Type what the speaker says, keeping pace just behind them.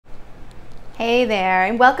Hey there,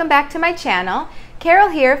 and welcome back to my channel. Carol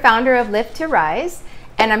here, founder of Lift to Rise,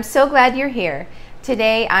 and I'm so glad you're here.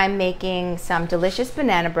 Today I'm making some delicious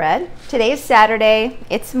banana bread. Today is Saturday,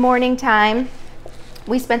 it's morning time.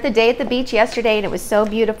 We spent the day at the beach yesterday and it was so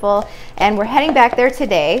beautiful, and we're heading back there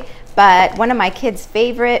today, but one of my kids'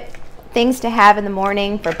 favorite things to have in the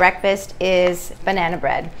morning for breakfast is banana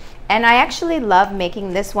bread. And I actually love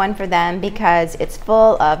making this one for them because it's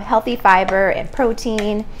full of healthy fiber and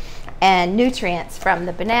protein and nutrients from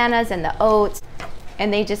the bananas and the oats,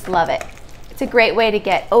 and they just love it. It's a great way to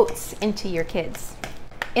get oats into your kids.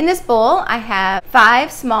 In this bowl, I have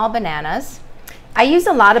 5 small bananas. I use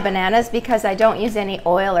a lot of bananas because I don't use any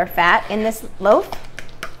oil or fat in this loaf,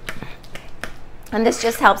 and this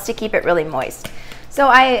just helps to keep it really moist. So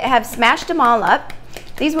I have smashed them all up.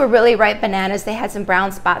 These were really ripe bananas. They had some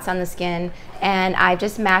brown spots on the skin, and I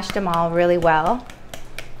just mashed them all really well.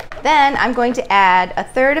 Then I'm going to add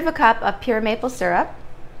 1/3 cup of pure maple syrup.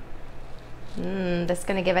 That's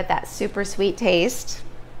going to give it that super sweet taste.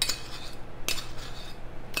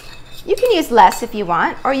 You can use less if you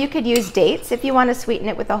want, or you could use dates if you want to sweeten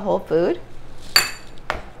it with a whole food.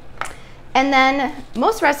 And then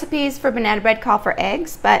most recipes for banana bread call for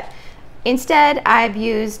eggs, but instead I've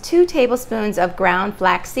used 2 tablespoons of ground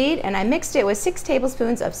flaxseed, and I mixed it with 6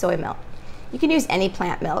 tablespoons of soy milk. You can use any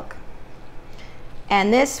plant milk.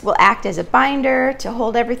 And this will act as a binder to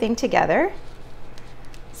hold everything together.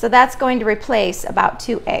 So that's going to replace about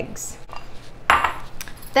 2 eggs.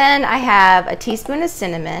 Then I have a teaspoon of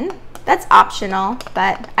cinnamon. That's optional,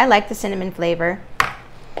 but I like the cinnamon flavor.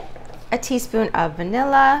 A teaspoon of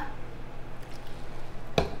vanilla.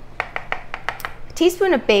 A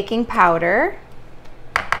teaspoon of baking powder.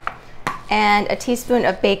 And a teaspoon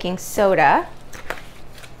of baking soda.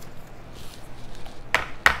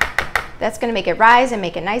 That's going to make it rise and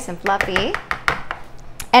make it nice and fluffy.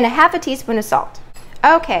 And 1/2 teaspoon of salt.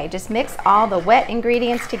 Okay, just mix all the wet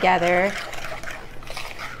ingredients together.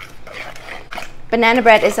 Banana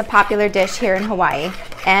bread is a popular dish here in Hawaii,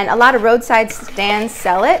 and a lot of roadside stands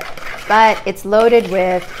sell it, but it's loaded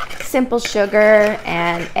with simple sugar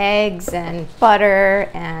and eggs and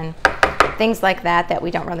butter and things like that that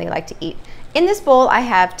we don't really like to eat. In this bowl, I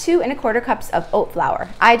have 2 1/4 cups of oat flour.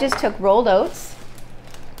 I just took rolled oats,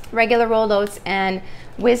 regular rolled oats, and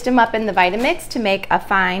whizzed them up in the Vitamix to make a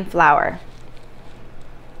fine flour.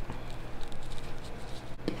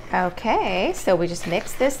 Okay, so we just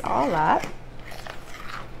mix this all up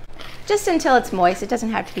just until it's moist. It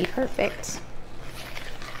doesn't have to be perfect.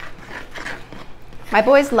 My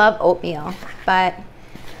boys love oatmeal, but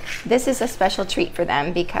this is a special treat for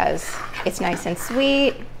them because it's nice and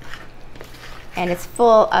sweet and it's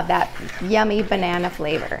full of that yummy banana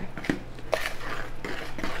flavor.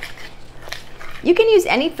 You can use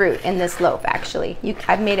any fruit in this loaf, actually.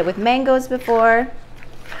 I've made it with mangoes before.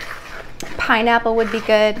 Pineapple would be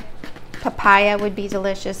good. Papaya would be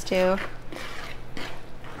delicious too.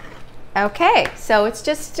 Okay, so it's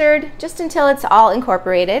just stirred just until it's all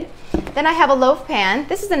incorporated. Then I have a loaf pan.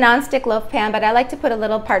 This is a non-stick loaf pan, but I like to put a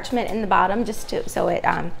little parchment in the bottom just so it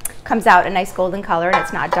comes out a nice golden color and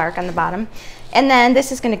it's not dark on the bottom. And then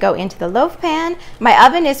this is going to go into the loaf pan. My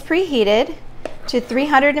oven is preheated to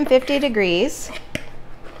 350 degrees,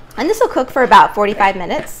 and this will cook for about 45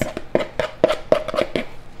 minutes.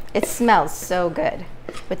 It smells so good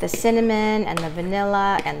with the cinnamon and the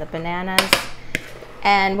vanilla and the bananas,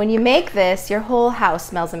 and when you make this, your whole house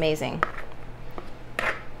smells amazing.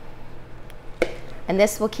 And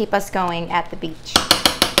this will keep us going at the beach.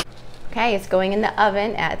 Okay, it's going in the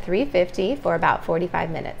oven at 350 for about 45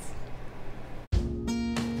 minutes.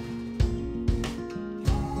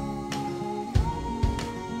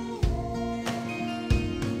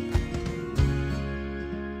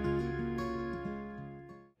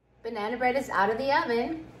 Banana bread is out of the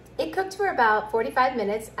oven. It cooked for about 45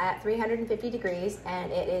 minutes at 350 degrees,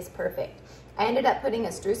 and it is perfect. I ended up putting a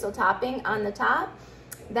streusel topping on the top.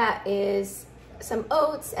 That is some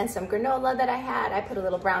oats and some granola that I had. I put a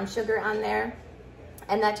little brown sugar on there,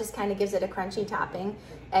 and that just kind of gives it a crunchy topping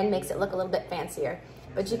and makes it look a little bit fancier.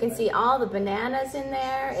 But you can see all the bananas in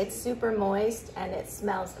there. It's super moist and it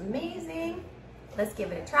smells amazing. Let's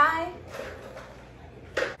give it a try.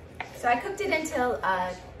 So I cooked it until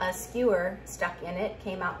a skewer stuck in it,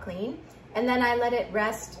 came out clean, and then I let it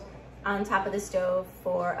rest on top of the stove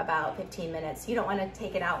for about 15 minutes. You don't want to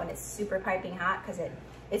take it out when it's super piping hot because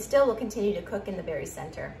it still will continue to cook in the very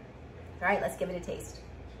center. All right, let's give it a taste.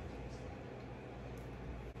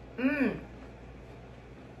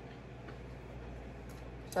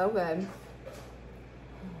 So good.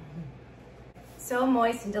 So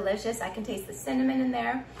moist and delicious. I can taste the cinnamon in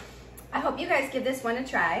there. I hope you guys give this one a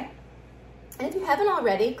try. And if you haven't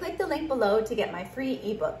already, click the link below to get my free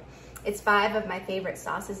ebook. It's 5 of my favorite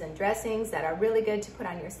sauces and dressings that are really good to put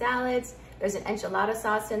on your salads. There's an enchilada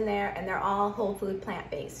sauce in there, and they're all whole food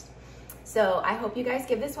plant-based. So I hope you guys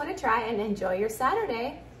give this one a try and enjoy your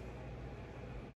Saturday.